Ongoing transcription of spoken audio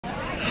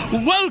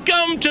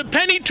Welcome to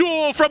Pennie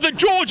Tour from the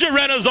Georgia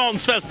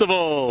Renaissance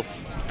Festival.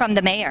 From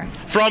the mayor.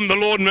 From the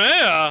Lord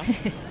Mayor.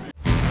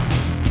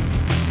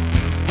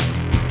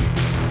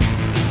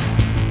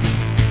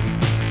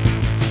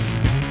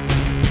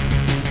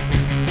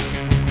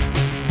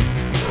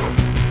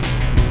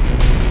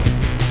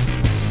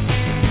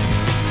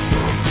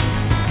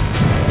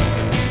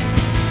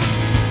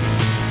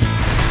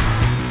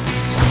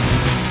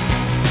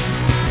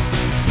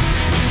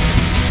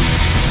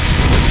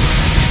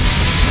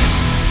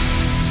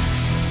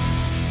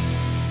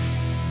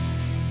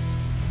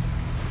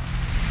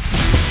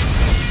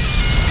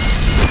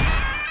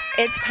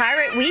 It's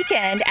Pirate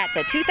Weekend at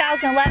the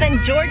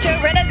 2011 Georgia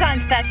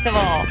Renaissance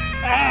Festival.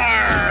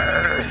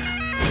 Arr!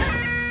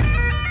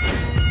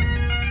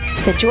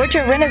 The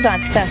Georgia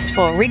Renaissance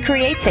Festival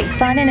recreates a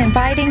fun and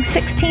inviting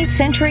 16th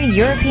century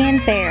European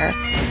fair.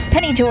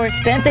 Pennie Tour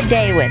spent the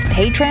day with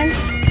patrons,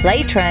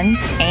 patrons,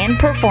 and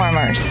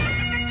performers.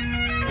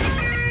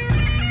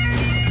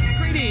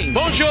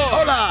 Bonjour.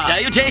 Hola.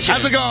 Salutations.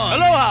 How's it going?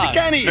 Aloha.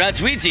 Kenny.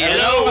 Grazie.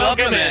 Hello,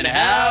 welcome, and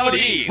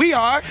howdy. We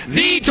are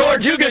The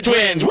Tortuga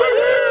Twins.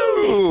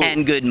 Woohoo!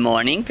 And good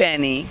morning,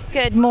 Pennie.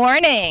 Good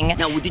morning.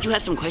 Now, did you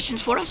have some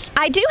questions for us?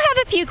 I do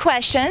have a few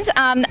questions.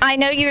 I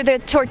know you're the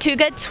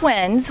Tortuga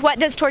Twins. What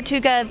does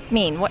Tortuga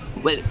mean? What?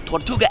 Well,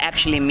 Tortuga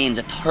actually means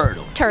a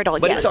turtle. Turtle,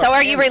 But yes. it's So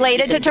are you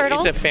related to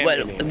turtles? It's a family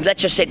Well, name. let's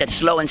just say that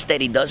slow and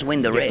steady does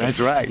win the race. That's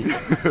right.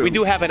 We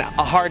do have a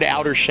hard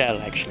outer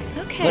shell, actually.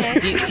 Okay.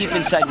 But deep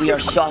inside, we are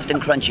soft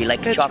and crunchy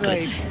like That's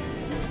chocolates. right.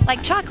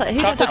 Like chocolate. Who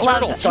Chocolate doesn't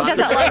turtles. love? Who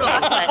doesn't love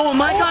chocolate? Oh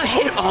my gosh,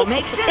 it all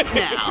makes sense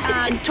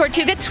now.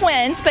 Tortuga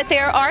Twins, but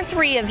there are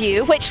three of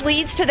you, which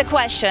leads to the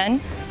question: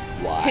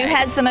 Why? who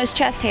has the most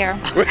chest hair?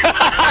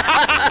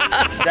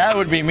 That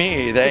would be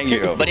me. Thank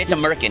you. But it's a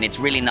merkin. It's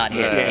really not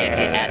his. It's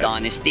an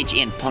add-on. It's stitch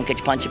in,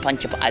 punkage, punch.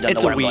 I don't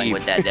It's know a where I'm going weave.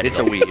 with that. There It's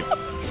we a go. weave.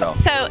 So.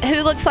 So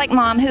who looks like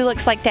mom? Who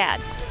looks like dad?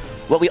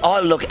 Well, we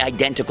all look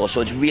identical,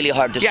 so it's really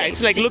hard to say. Yeah,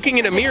 it's like looking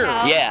in a mirror.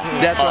 Yeah.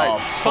 That's right. A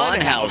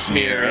funhouse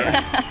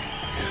mirror.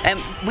 And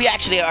we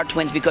actually are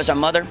twins because our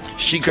mother.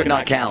 She could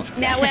not count.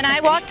 Now, when I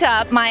walked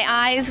up, my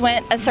eyes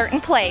went a certain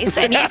place,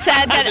 and you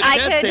said that The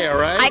chest hair,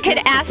 right? I could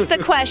ask the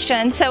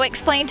question. So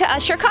explain to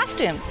us your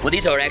costumes. Well,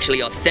 these are actually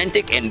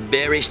authentic and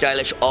very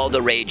stylish, all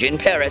the rage in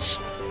Paris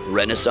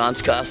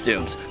Renaissance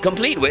costumes,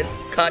 complete with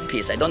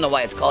codpiece. I don't know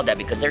why it's called that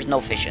because there's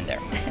no fish in there.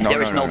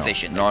 There is no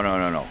fish in there.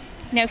 No.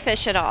 No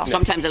fish at all.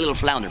 Sometimes a little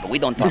flounder, but we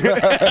don't talk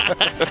about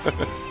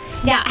that.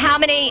 Now, how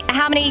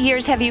many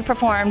years have you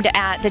performed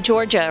at the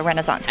Georgia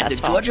Renaissance At the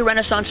Festival? Georgia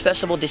Renaissance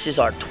Festival, this is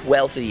our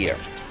 12th year.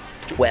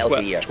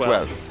 12th year.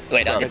 12.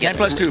 Wait, I'll get 10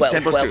 plus 2. 12,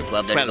 10 plus 2.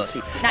 12, there you go. See.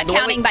 Not And the way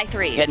counting by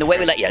threes. Yeah, and the way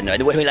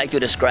we like to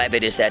describe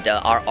it is that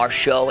our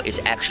show is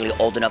actually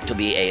old enough to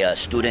be a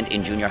student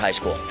in junior high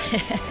school,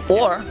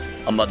 or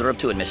a mother of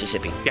two in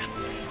Mississippi. Yeah.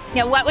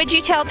 Now, what would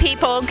you tell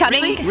people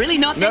coming? Really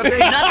nothing? Nothing.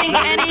 Nothing,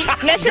 Pennie?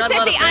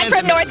 Mississippi. I'm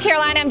from North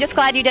Carolina. I'm just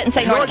glad you didn't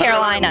say North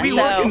Carolina. We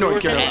so. work in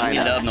North And we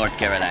Carolina. love North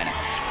Carolina.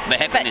 But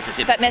heck with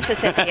Mississippi. But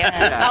Mississippi.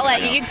 Yeah. I'll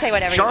let you. You can say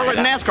whatever. Charlotte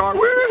you and want. NASCAR.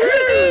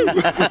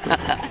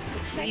 Woohoo!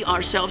 We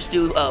ourselves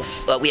do,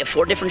 we have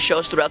 4 different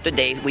shows throughout the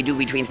day. We do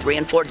between 3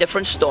 and 4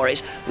 different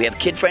stories. We have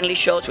kid-friendly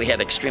shows, we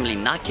have extremely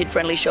not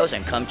kid-friendly shows,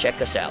 and come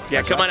check us out.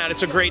 Yeah, come on out.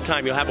 It's a great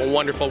time. You'll have a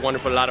wonderful,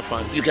 wonderful lot of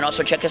fun. You can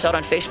also check us out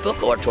on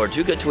Facebook or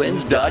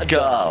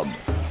TortugaTwins.com.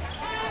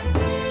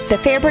 The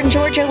Fairburn,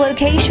 Georgia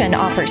location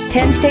offers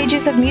 10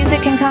 stages of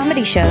music and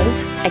comedy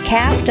shows, a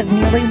cast of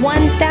nearly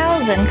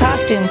 1,000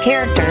 costume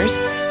characters,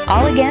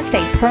 all against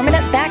a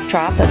permanent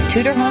backdrop of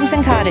Tudor homes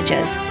and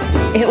cottages.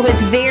 It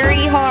was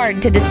very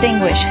hard to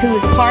distinguish who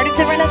was part of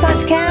the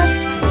Renaissance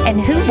cast and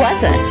who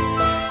wasn't.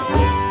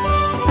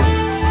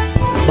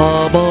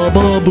 Ba ba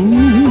ba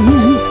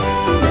boo.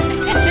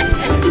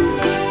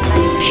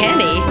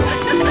 Pennie.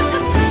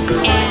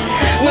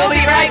 And we'll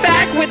be right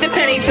back with the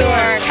Pennie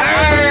Tour.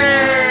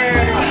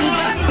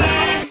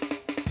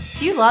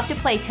 Do you love to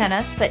play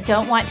tennis but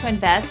don't want to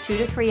invest 2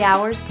 to 3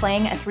 hours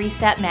playing a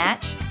 3-set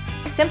match?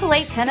 Simple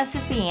 8 Tennis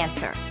is the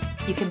answer.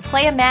 You can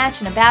play a match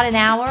in about an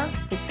hour,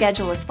 the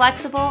schedule is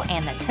flexible,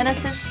 and the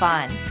tennis is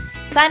fun.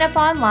 Sign up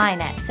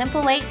online at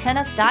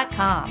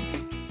simple8tennis.com.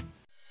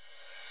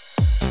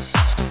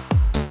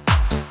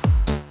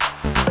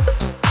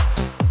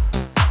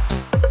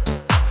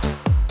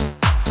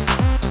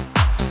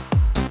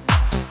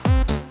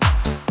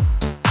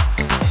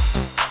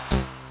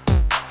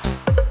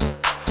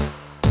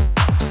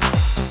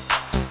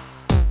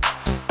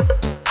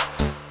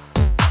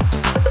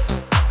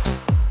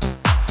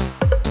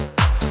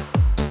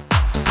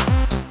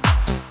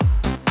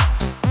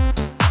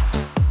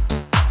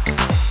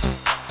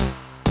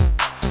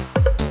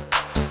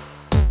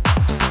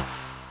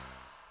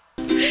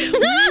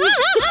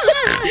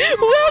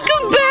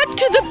 Welcome back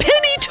to the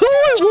Pennie Tour.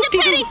 The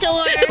Pennie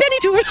Tour. The Pennie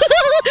Tour.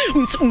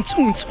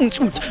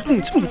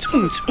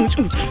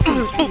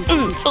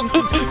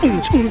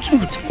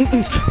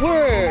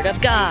 Word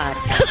of God.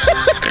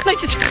 Like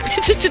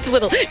just a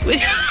little.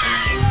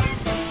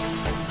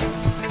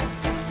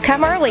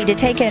 Come early to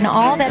take in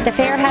all that the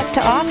fair has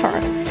to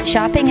offer.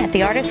 Shopping at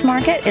the artist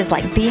market is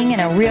like being in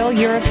a real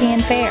European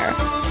fair.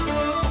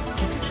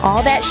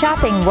 All that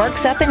shopping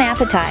works up an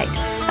appetite.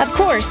 Of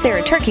course, there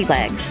are turkey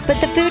legs, but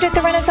the food at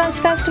the Renaissance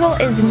Festival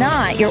is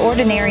not your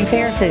ordinary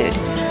fair food.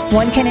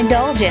 One can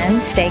indulge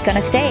in steak on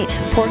a steak,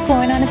 pork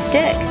loin on a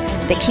stick,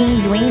 the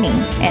King's Weinie,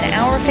 and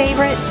our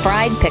favorite,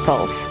 fried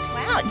pickles.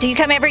 Wow, do you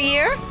come every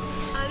year?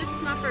 This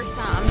is my first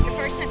time. Your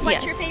first time?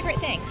 What's your favorite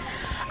thing?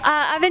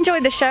 I've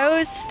enjoyed the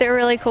shows. They're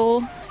really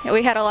cool.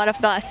 We had a lot of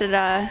fun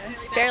at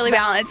Fairly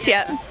Balanced,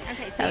 yep.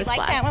 Okay, so you like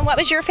that one. What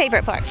was your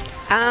favorite part?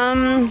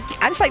 I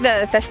just like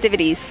the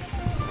festivities.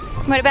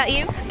 What about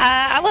you?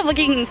 I love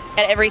looking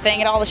at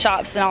everything, at all the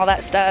shops and all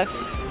that stuff.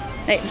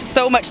 It's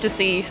so much to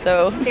see,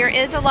 so. There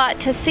is a lot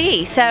to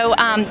see. So,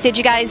 did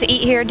you guys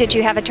eat here? Did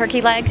you have a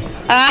turkey leg?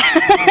 I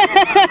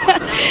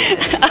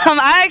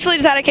actually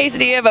just had a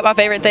quesadilla, but my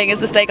favorite thing is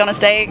the steak on a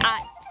steak.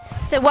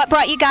 So what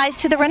brought you guys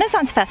to the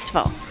Renaissance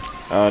Festival?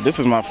 This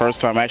is my first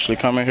time actually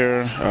coming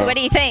here. So what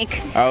do you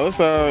think? Oh,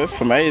 it's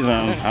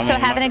amazing. So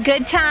having a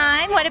good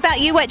time. What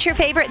about you? What's your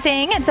favorite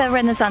thing at the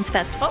Renaissance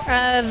Festival?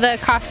 The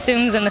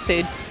costumes and the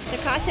food. The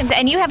costumes.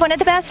 And you have one of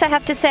the best, I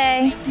have to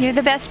say. You're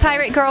the best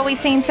pirate girl we've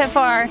seen so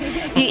far.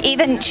 She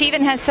even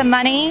has some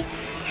money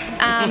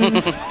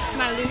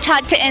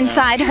tucked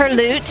inside her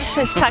loot.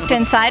 It's tucked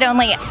inside.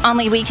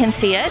 Only we can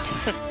see it.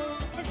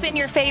 What's been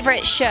your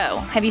favorite show?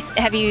 Have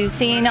you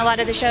seen a lot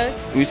of the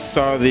shows? We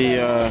saw the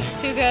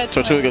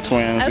Tortuga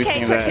Twins.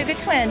 Okay, Tortuga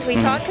Twins. We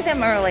talked to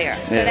them earlier.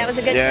 So that was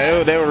a good show.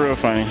 Yeah, they were real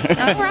funny.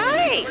 All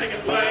right.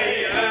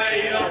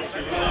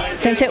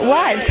 Since it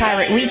was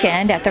Pirate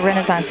Weekend at the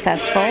Renaissance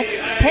Festival,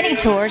 Pennie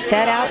Tour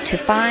set out to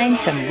find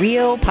some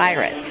real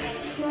pirates.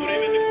 Who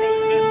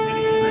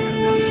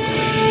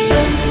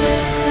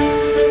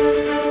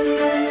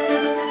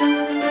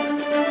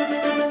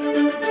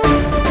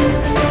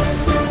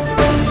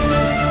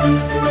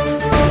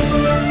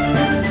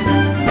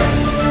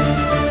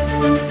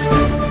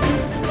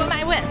am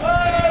I with?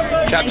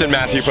 Captain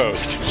Matthew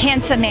Post.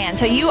 Handsome man.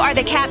 So you are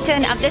the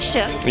captain of this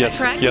ship, is that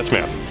correct? Yes,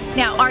 ma'am.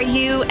 Now, do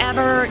you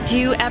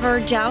ever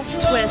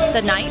joust with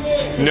the knights?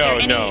 Is there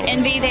any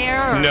envy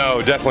there? Or?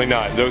 No, definitely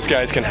not. Those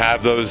guys can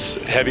have those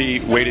heavy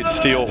weighted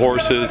steel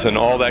horses and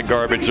all that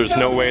garbage. There's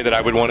no way that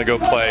I would want to go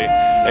play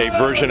a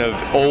version of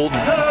old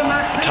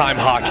time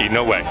hockey.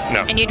 No way,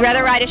 no. And you'd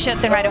rather ride a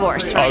ship than ride a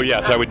horse, right? Oh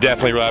yes, I would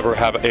definitely rather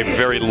have a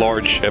very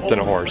large ship than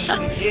a horse.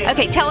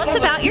 Okay, tell us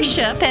about your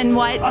ship and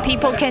what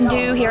people can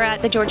do here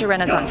at the Georgia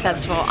Renaissance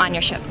Festival on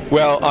your ship.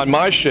 Well, on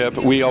my ship,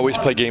 we always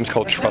play games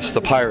called Trust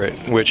the Pirate,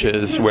 which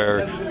is where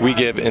we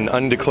give an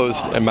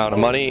undisclosed amount of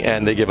money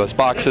and they give us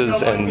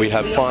boxes and we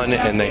have fun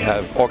and they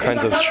have all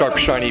kinds of sharp,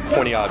 shiny,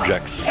 pointy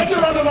objects.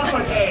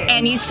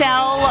 And you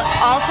sell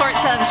all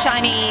sorts of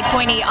shiny,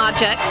 pointy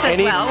objects as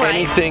well, right?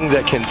 Anything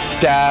that can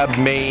stab,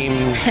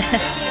 maim,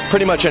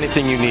 pretty much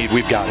anything you need,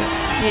 we've got it.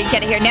 You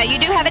get it here. Now, you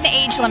do have an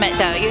age limit,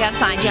 though. You have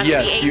signed. You have to be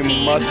 18. Yes,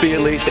 you must be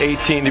at least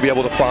 18 to be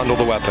able to fondle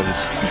the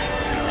weapons.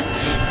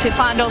 To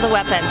fondle the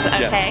weapons,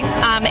 okay.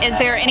 Yeah. Is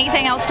there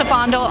anything else to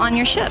fondle on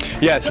your ship?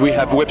 Yes, we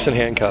have whips and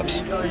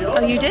handcuffs.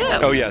 Oh, you do?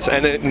 Oh, yes,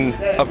 and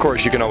of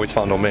course you can always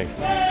fondle me.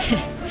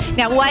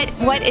 Now,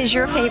 what is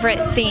your favorite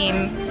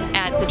theme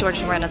at the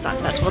Georgia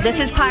Renaissance Festival? This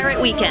is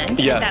Pirate Weekend.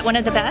 Yes. Is that one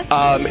of the best?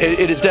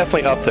 It is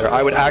definitely up there.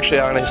 I would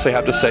actually honestly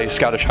have to say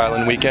Scottish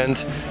Highland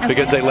Weekend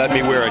because they let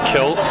me wear a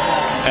kilt,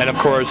 and of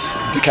course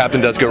the captain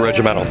does go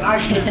regimental.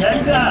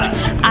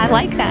 I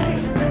like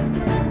that.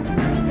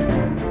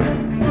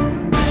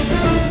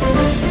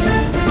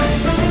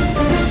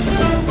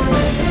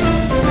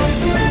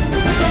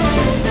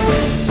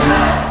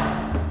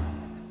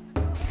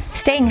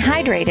 Staying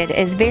hydrated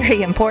is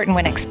very important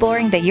when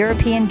exploring the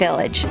European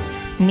village.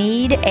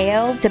 Mead,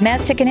 ale,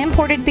 domestic and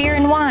imported beer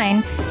and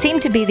wine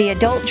seem to be the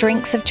adult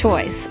drinks of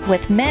choice,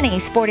 with many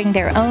sporting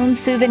their own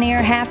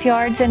souvenir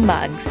half-yards and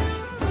mugs.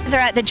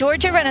 They're at the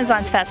Georgia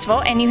Renaissance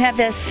Festival and you have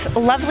this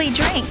lovely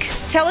drink.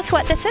 Tell us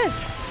what this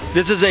is.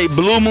 This is a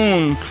Blue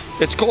Moon.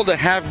 It's called a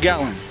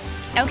half-gallon.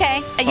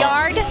 Okay, a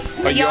yard?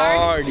 A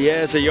yard,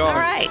 yes, a yard. All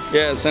right.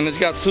 Yes, and it's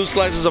got 2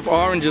 slices of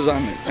oranges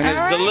on it, and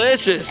it's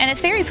delicious. And it's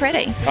very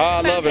pretty. Oh,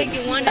 I love it.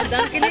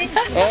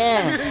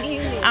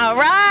 All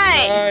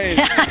right.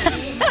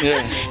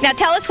 Yeah. Now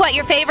tell us what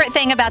your favorite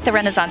thing about the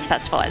Renaissance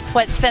Festival is.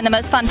 What's been the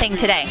most fun thing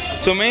today?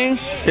 To me,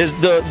 is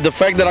the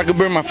fact that I could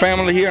bring my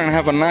family here and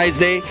have a nice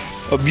day,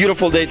 a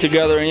beautiful day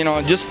together,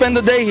 and just spend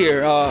the day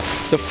here.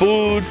 The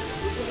food.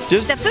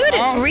 The food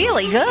is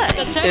really good.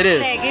 It is.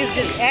 Steak is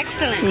just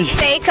excellent.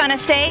 Steak on a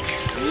steak?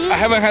 I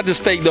haven't had the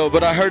steak though,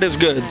 but I heard it's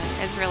good.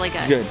 It's really good.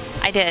 It's good.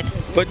 I did.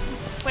 But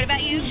what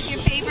about you? Your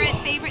favorite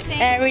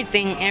thing?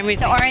 Everything.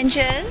 The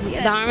oranges?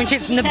 The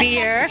oranges and the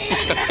beer.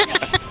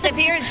 The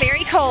beer is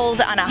very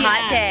cold on a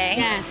hot day.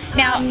 Yes.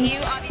 Now,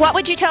 what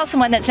would you tell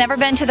someone that's never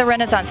been to the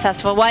Renaissance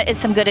Festival? What is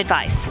some good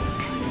advice?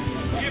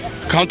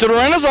 Come to the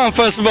Renaissance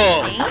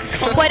Festival.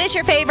 What is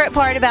your favorite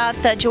part about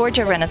the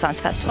Georgia Renaissance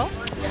Festival?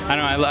 I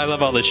don't know, I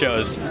love all the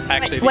shows.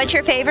 Actually, what's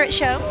your favorite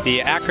show?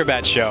 The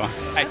Acrobat show.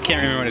 I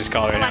can't remember what it's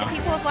called right now. A lot of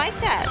people have liked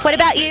that. What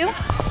about you?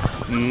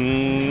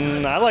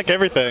 I like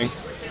everything.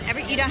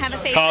 You don't have a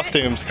favorite?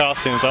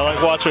 Costumes. I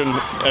like watching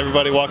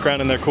everybody walk around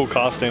in their cool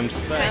costumes.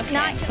 So it's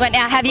not. But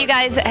now, have you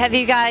guys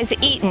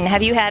eaten?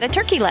 Have you had a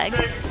turkey leg?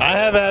 I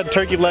have had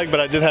turkey leg,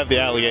 but I did have the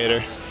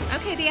alligator.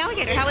 Okay, the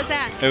alligator. How was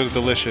that? It was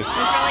delicious. It was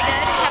really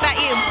good. How about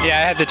you? Yeah,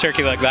 I had the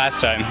turkey leg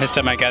last time. This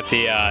time I got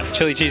the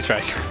chili cheese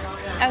fries.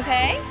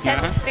 Okay,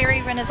 that's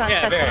very Renaissance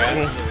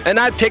Festival. And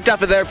I picked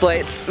up at their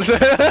plates. So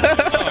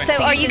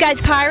are you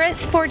guys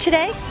pirates for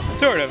today?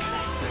 Sort of.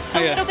 A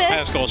little bit? I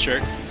have a skull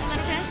shirt.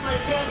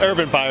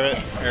 Urban pirate.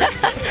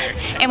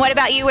 And what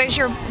about you? Where's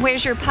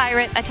your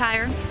pirate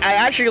attire? I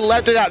actually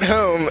left it at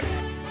home.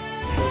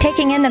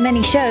 Taking in the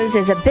many shows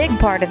is a big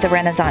part of the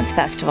Renaissance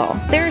Festival.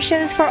 There are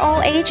shows for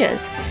all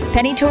ages.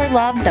 Pennie Tour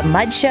loved the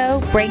Mud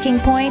Show, Breaking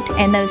Point,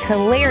 and those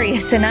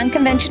hilarious and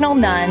unconventional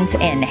nuns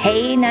in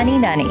Hey Nunny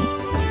Nunny.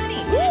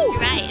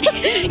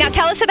 Right. Now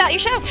tell us about your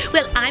show.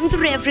 Well, I'm the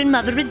Reverend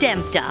Mother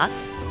Redempta,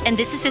 and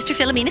this is Sister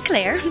Philomena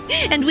Clare,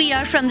 and we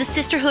are from the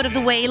Sisterhood of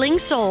the Wailing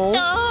Souls.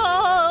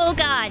 Oh,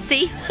 God.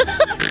 See?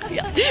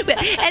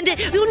 And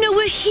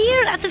we're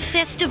here at the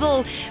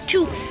festival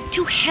to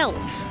help.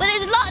 But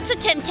there's lots of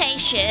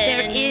temptation.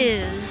 There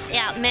is.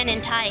 Yeah, men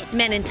in tights.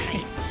 Men in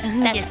tights.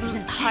 That's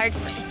hard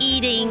for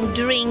eating,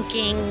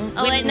 drinking.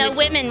 Oh, and the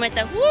women with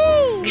the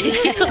woo.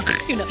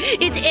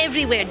 It's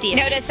everywhere, dear.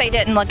 Notice they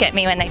didn't look at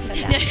me when they said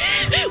that.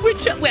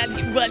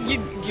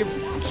 You're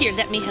here.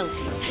 Let me help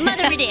you.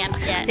 Mother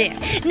Redempta. There.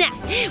 Now,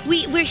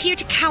 we're here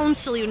to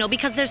counsel,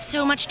 because there's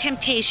so much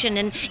temptation,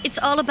 and it's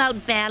all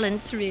about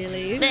balance,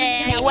 really.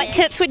 Now, what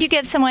tips would you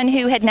give someone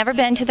who had never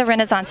been to the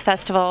Renaissance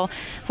Festival?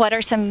 What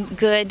are some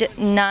good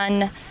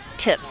nun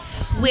tips?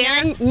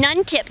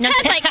 Nun tips.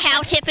 That's like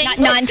cow tipping.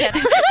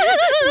 Non-tips.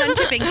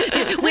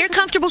 Non-tipping. Wear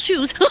comfortable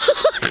shoes.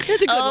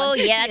 That's a good one.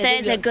 Yeah, that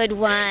is a good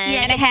one.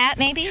 Yeah, and a hat,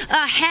 maybe?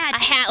 A hat. A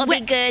hat would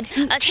be good.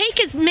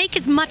 Make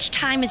as much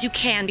time as you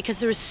can, because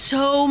there is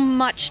so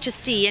much to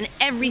see, and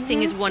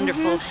everything is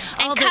wonderful.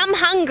 And come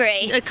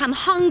hungry. Come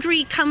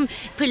hungry. Come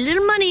put a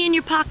little money in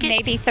your pocket.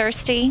 Maybe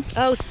thirsty.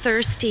 Oh,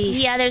 thirsty.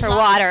 Yeah, there's For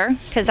water,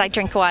 because I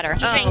drink water.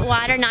 You drink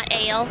water, not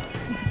ale.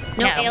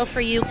 No ale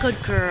for you, good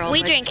girl.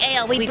 We drink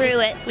ale, we brew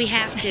it. We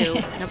have to.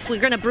 And if we're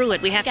going to brew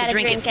it, we have to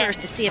drink it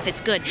first to see if it's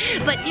good.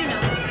 But,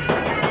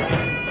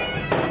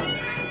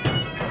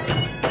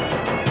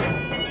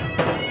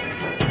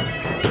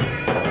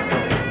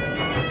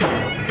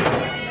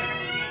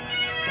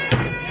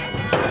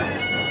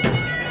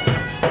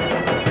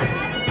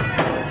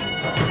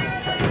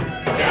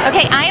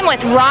 Okay, I am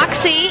with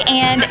Roxy,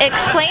 and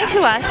explain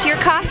to us your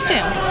costume.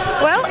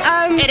 Well,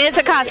 it is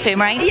a costume,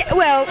 right? Yeah,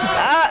 well,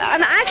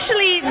 I'm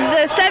actually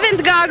the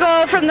seventh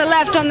gargoyle from the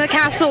left on the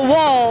castle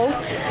wall.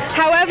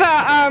 However,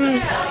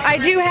 I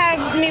do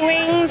have me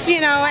wings,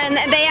 and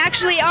they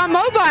actually are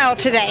mobile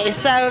today,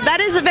 so that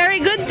is a very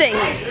good thing.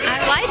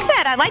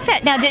 I like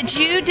that. Now, did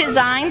you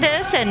design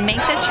this and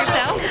make this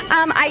yourself?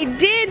 I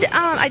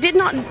did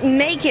not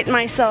make it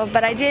myself,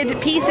 but I did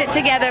piece it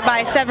together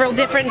by several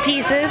different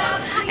pieces,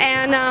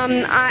 and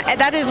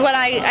that is what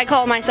I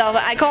call myself.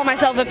 I call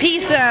myself a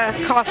piece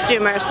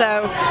costumer,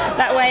 so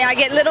that way I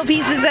get little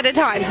pieces at a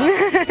time.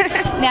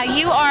 Now,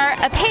 you are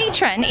a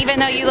patron, even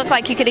though you look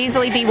like you could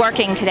easily be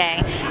working today.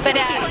 But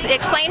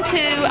explain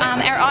to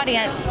our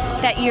audience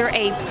that you're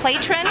a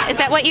patron. Is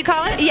that what you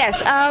call it?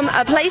 Yes,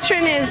 a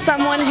patron is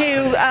someone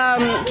who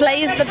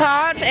plays the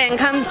part and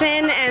comes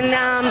in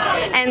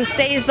and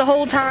stays the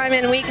whole time,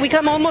 and we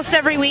come almost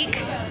every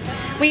week.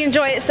 We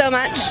enjoy it so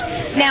much.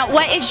 Now,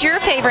 what is your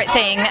favorite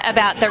thing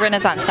about the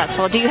Renaissance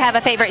Festival? Do you have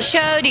a favorite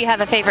show? Do you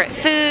have a favorite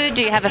food?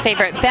 Do you have a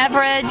favorite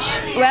beverage?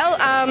 Well,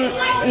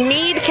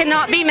 mead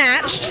cannot be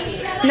matched.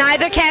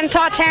 Neither can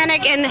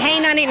Titanic and Hey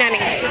Nunny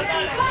Nunny.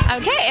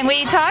 Okay, and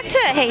we talked to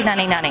Hey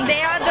Nunny Nunny.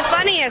 They are the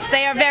funniest.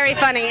 They are very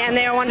funny, and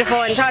they are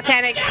wonderful. And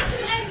Titanic,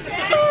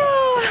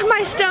 oh,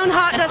 my stone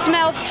heart does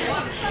melt.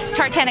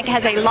 Titanic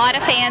has a lot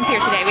of fans here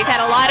today. We've had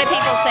a lot of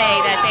people say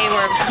that they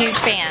were huge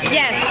fans.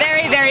 Yes,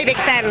 very, very big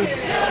fan.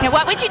 Now,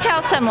 what would you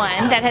tell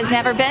someone that has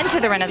never been to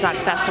the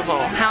Renaissance Festival?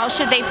 How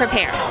should they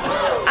prepare?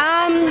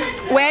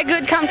 Wear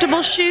good,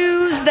 comfortable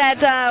shoes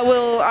that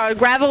are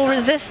gravel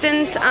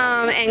resistant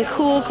and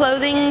cool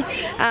clothing,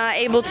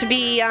 able to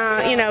be,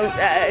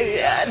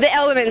 the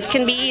elements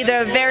can be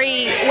either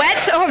very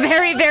wet or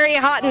very, very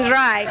hot and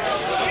dry.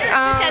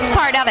 That's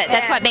part of it.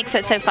 That's what makes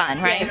it so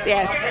fun, right?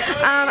 Yes.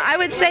 I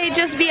would say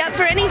just be up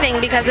for anything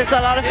because it's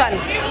a lot of fun.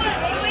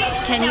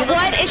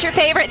 What is your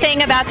favorite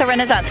thing about the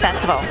Renaissance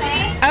Festival?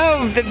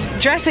 Oh, the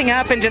dressing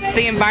up and just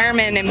the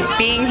environment and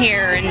being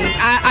here. And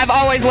I've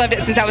always loved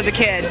it since I was a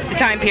kid, the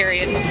time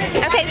period.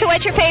 Okay, so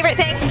what's your favorite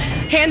thing?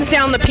 Hands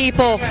down, the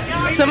people.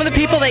 Some of the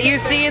people that you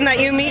see and that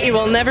you meet, you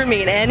will never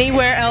meet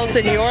anywhere else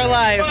in your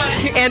life.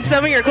 And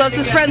some of your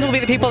closest friends will be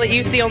the people that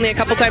you see only a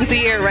couple times a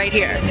year right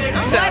here.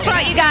 So. What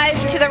brought you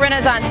guys to the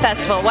Renaissance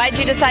Festival? Why did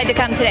you decide to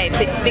come today?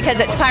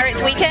 Because it's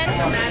Pirates Weekend?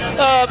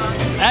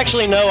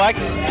 Actually, no.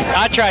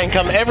 I try and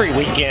come every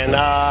weekend.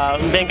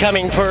 Been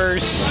coming for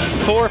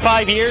 4 or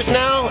 5 years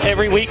now,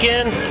 every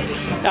weekend.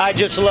 I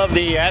just love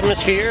the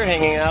atmosphere,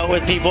 hanging out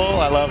with people.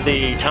 I love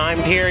the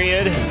time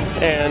period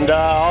and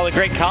all the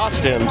great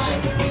costumes.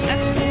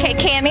 Okay,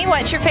 Cammie,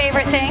 what's your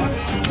favorite thing?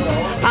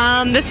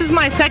 This is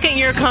my second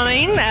year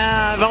coming.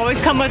 I've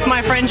always come with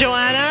my friend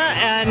Joanna,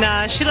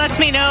 and she lets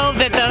me know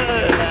that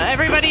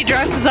everybody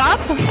dresses up,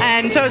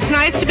 and so it's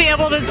nice to be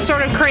able to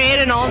sort of create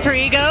an alter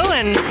ego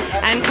and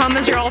come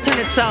as your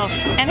alternate self.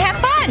 And have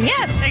fun,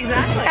 yes.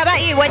 Exactly. How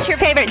about you? What's your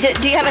favorite?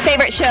 Do you have a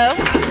favorite show?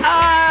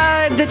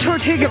 The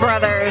Tortuga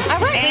Brothers. All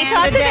right, we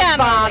talked to them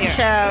Bob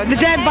Show. The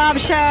Dead Bob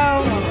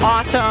Show,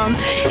 awesome.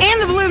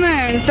 And the Blue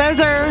Moons, those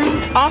are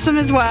awesome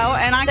as well.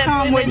 And I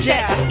come with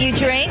Jeff. You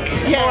drink?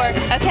 Yes.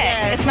 Okay,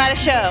 yes. it's not a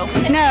show.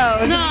 No.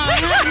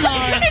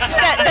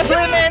 The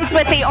Blue Moons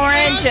with the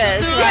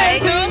oranges, right?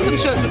 There are some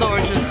shows with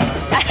oranges.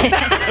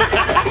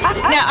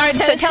 Now,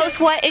 so tell us,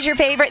 what is your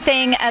favorite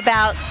thing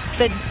about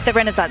the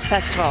Renaissance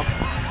Festival?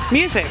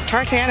 Music,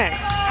 Tartanic.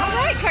 All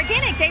right,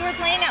 Tartanic. They were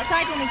playing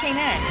outside when we came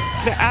in.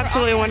 They're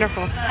absolutely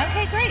wonderful.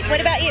 Okay, great. What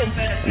about you?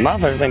 My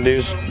favorite thing to do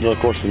is, of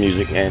course, the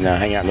music and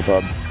hang out in the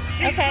pub.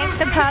 Okay,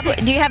 the pub.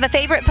 Do you have a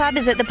favorite pub?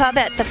 Is it the pub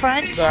at the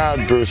front?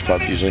 Brewer's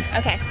Pub, usually.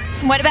 Okay.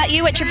 What about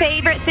you? What's your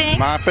favorite thing?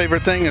 My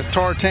favorite thing is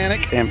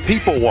Tartanic and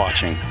people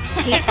watching.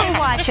 People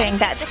watching.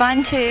 That's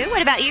fun, too.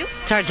 What about you?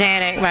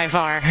 Tartanic, by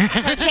far.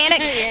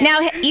 Tartanic.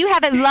 Now, you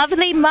have a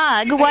lovely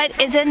mug. What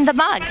is in the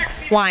mug?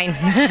 Wine.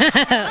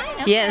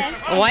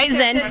 Yes. Wine's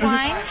in.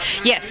 Wine?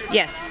 Yes,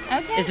 yes.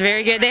 Okay. It's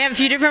very good. They have a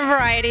few different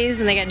varieties,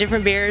 and they got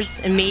different beers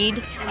and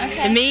mead.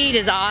 Okay. The mead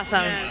is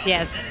awesome.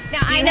 Yes.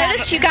 Now, I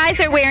noticed you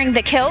guys are wearing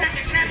the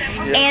kilts,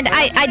 and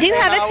I do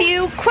have a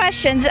few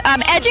questions.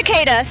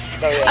 Educate us.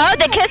 Oh,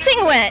 the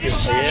kissing witch.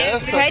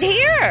 Yes. Right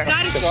here.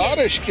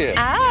 Scottish kid.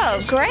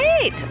 Oh,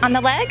 great. On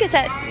the leg? Is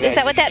that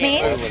what that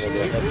means?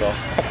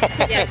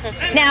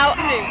 Now,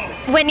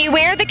 when you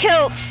wear the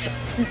kilts,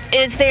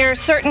 is there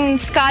certain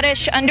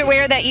Scottish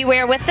underwear that you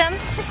wear with them?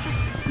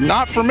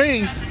 Not for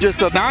me,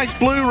 just a nice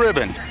blue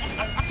ribbon.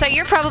 So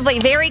you're probably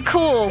very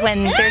cool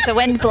when there's a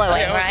wind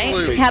blowing, right?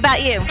 Absolutely. How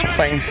about you?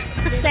 Same.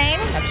 Same?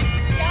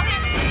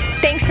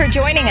 Thanks for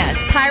joining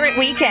us, Pirate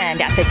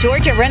Weekend at the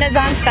Georgia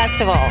Renaissance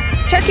Festival.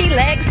 Turkey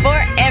legs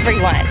for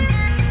everyone.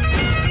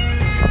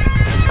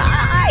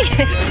 Bye.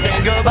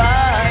 Saying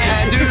goodbye,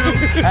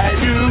 I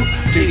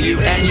do, to you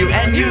and you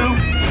and you.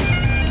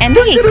 And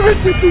me.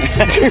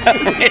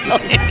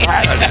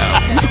 I don't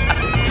know.